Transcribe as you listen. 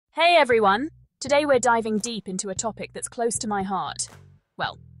Hey everyone! Today we're diving deep into a topic that's close to my heart.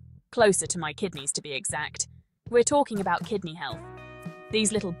 Well, closer to my kidneys to be exact. We're talking about kidney health.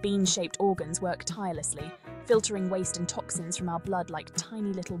 These little bean-shaped organs work tirelessly, filtering waste and toxins from our blood like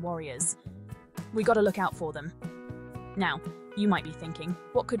tiny little warriors. We gotta look out for them. Now, you might be thinking,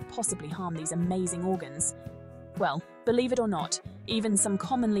 what could possibly harm these amazing organs? Well, believe it or not, even some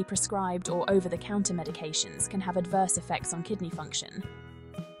commonly prescribed or over-the-counter medications can have adverse effects on kidney function.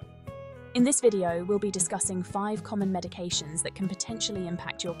 In this video, we'll be discussing 5 common medications that can potentially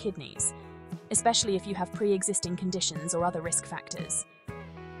impact your kidneys, especially if you have pre-existing conditions or other risk factors.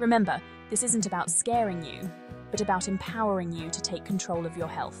 Remember, this isn't about scaring you, but about empowering you to take control of your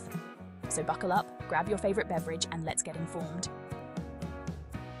health. So buckle up, grab your favorite beverage, and let's get informed.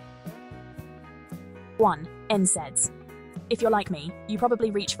 1. NSAIDs. If you're like me, you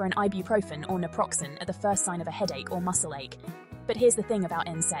probably reach for an ibuprofen or naproxen at the first sign of a headache or muscle ache. But here's the thing about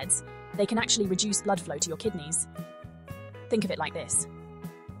NSAIDs. They can actually reduce blood flow to your kidneys. Think of it like this.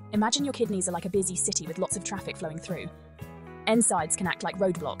 Imagine your kidneys are like a busy city with lots of traffic flowing through. NSAIDs can act like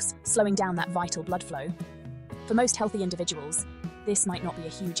roadblocks, slowing down that vital blood flow. For most healthy individuals, this might not be a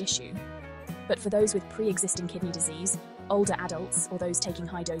huge issue. But for those with pre-existing kidney disease, older adults, or those taking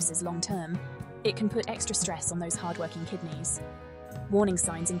high doses long-term, it can put extra stress on those hard-working kidneys. Warning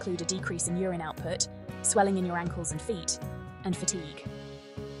signs include a decrease in urine output, swelling in your ankles and feet, and fatigue.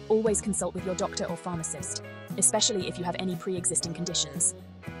 Always consult with your doctor or pharmacist, especially if you have any pre-existing conditions.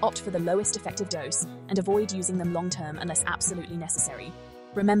 Opt for the lowest effective dose and avoid using them long-term unless absolutely necessary.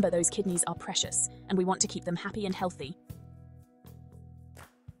 Remember, those kidneys are precious, and we want to keep them happy and healthy.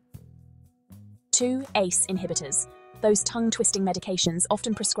 2. ACE inhibitors. Those tongue-twisting medications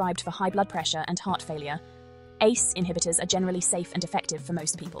often prescribed for high blood pressure and heart failure. ACE inhibitors are generally safe and effective for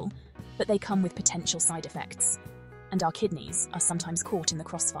most people, but they come with potential side effects. And our kidneys are sometimes caught in the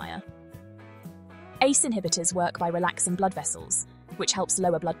crossfire. ACE inhibitors work by relaxing blood vessels, which helps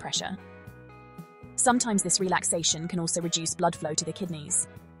lower blood pressure. Sometimes this relaxation can also reduce blood flow to the kidneys.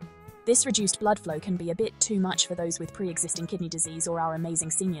 This reduced blood flow can be a bit too much for those with pre-existing kidney disease or our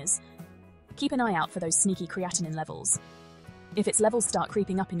amazing seniors. Keep an eye out for those sneaky creatinine levels. If its levels start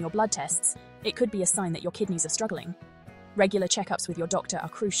creeping up in your blood tests, it could be a sign that your kidneys are struggling. Regular checkups with your doctor are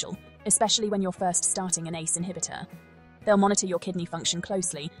crucial, especially when you're first starting an ACE inhibitor. They'll monitor your kidney function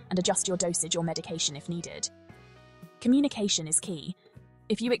closely and adjust your dosage or medication if needed. Communication is key.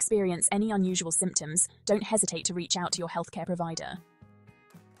 If you experience any unusual symptoms, don't hesitate to reach out to your healthcare provider.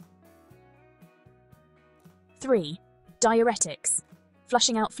 3. Diuretics.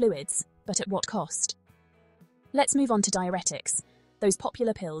 Flushing out fluids, but at what cost? Let's move on to diuretics, those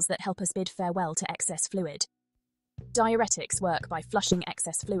popular pills that help us bid farewell to excess fluid. Diuretics work by flushing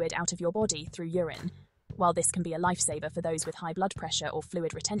excess fluid out of your body through urine. While this can be a lifesaver for those with high blood pressure or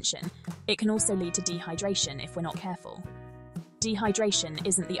fluid retention, it can also lead to dehydration if we're not careful. Dehydration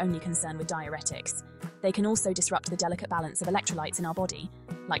isn't the only concern with diuretics. They can also disrupt the delicate balance of electrolytes in our body,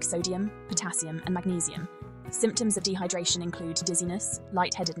 like sodium, potassium, and magnesium. Symptoms of dehydration include dizziness,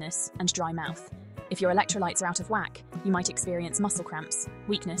 lightheadedness, and dry mouth. If your electrolytes are out of whack, you might experience muscle cramps,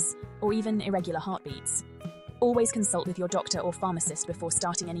 weakness, or even irregular heartbeats. Always consult with your doctor or pharmacist before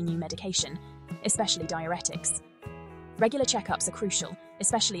starting any new medication, especially diuretics. Regular checkups are crucial,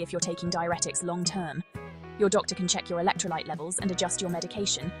 especially if you're taking diuretics long-term. Your doctor can check your electrolyte levels and adjust your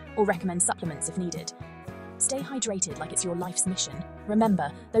medication, or recommend supplements if needed. Stay hydrated like it's your life's mission.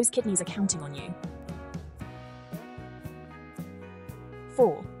 Remember, those kidneys are counting on you.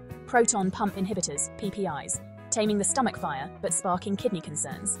 4. Proton pump inhibitors, PPIs. Taming the stomach fire, but sparking kidney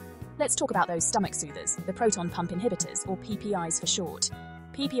concerns. Let's talk about those stomach soothers, the proton pump inhibitors, or PPIs for short.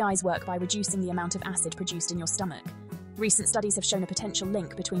 PPIs work by reducing the amount of acid produced in your stomach. Recent studies have shown a potential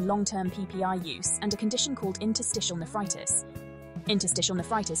link between long-term PPI use and a condition called interstitial nephritis. Interstitial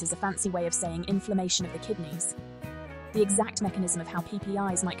nephritis is a fancy way of saying inflammation of the kidneys. The exact mechanism of how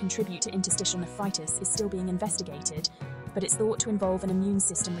PPIs might contribute to interstitial nephritis is still being investigated, but it's thought to involve an immune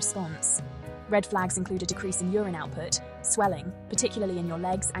system response. Red flags include a decrease in urine output, swelling, particularly in your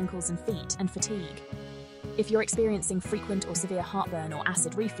legs, ankles, and feet, and fatigue. If you're experiencing frequent or severe heartburn or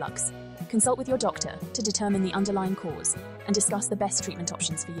acid reflux, consult with your doctor to determine the underlying cause and discuss the best treatment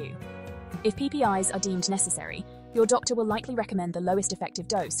options for you. If PPIs are deemed necessary, your doctor will likely recommend the lowest effective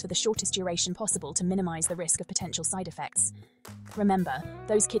dose for the shortest duration possible to minimize the risk of potential side effects. Remember,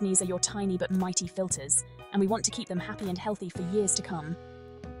 those kidneys are your tiny but mighty filters, and we want to keep them happy and healthy for years to come.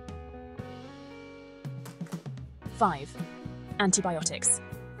 5. Antibiotics.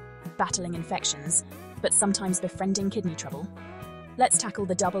 Battling infections, but sometimes befriending kidney trouble. Let's tackle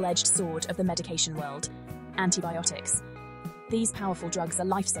the double-edged sword of the medication world, antibiotics. These powerful drugs are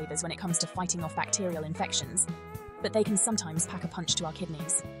lifesavers when it comes to fighting off bacterial infections, but they can sometimes pack a punch to our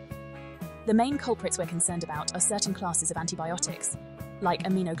kidneys. The main culprits we're concerned about are certain classes of antibiotics, like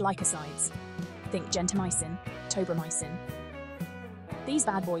aminoglycosides. Think gentamicin, tobramycin. These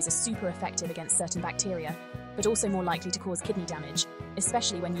bad boys are super effective against certain bacteria, but also more likely to cause kidney damage,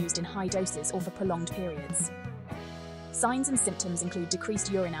 especially when used in high doses or for prolonged periods. Signs and symptoms include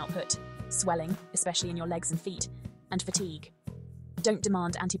decreased urine output, swelling, especially in your legs and feet, and fatigue. Don't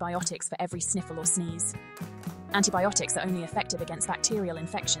demand antibiotics for every sniffle or sneeze. Antibiotics are only effective against bacterial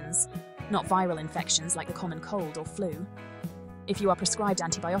infections, not viral infections like the common cold or flu. If you are prescribed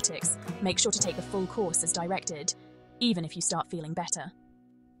antibiotics, make sure to take the full course as directed, even if you start feeling better.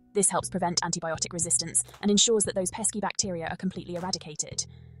 This helps prevent antibiotic resistance and ensures that those pesky bacteria are completely eradicated.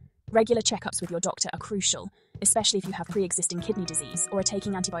 Regular checkups with your doctor are crucial, especially if you have pre-existing kidney disease or are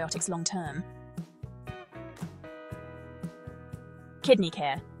taking antibiotics long-term. Kidney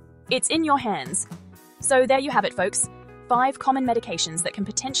care. It's in your hands. So there you have it, folks. 5 common medications that can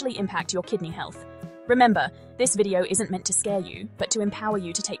potentially impact your kidney health. Remember, this video isn't meant to scare you, but to empower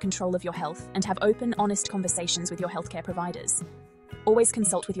you to take control of your health and have open, honest conversations with your healthcare providers. Always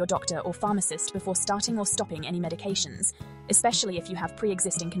consult with your doctor or pharmacist before starting or stopping any medications, especially if you have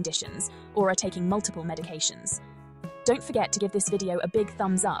pre-existing conditions or are taking multiple medications. Don't forget to give this video a big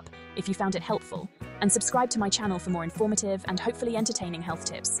thumbs up if you found it helpful, and subscribe to my channel for more informative and hopefully entertaining health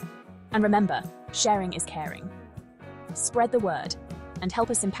tips. And remember, sharing is caring. Spread the word and help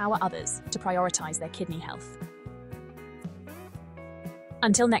us empower others to prioritize their kidney health.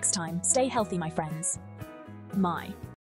 Until next time, stay healthy, my friends. My.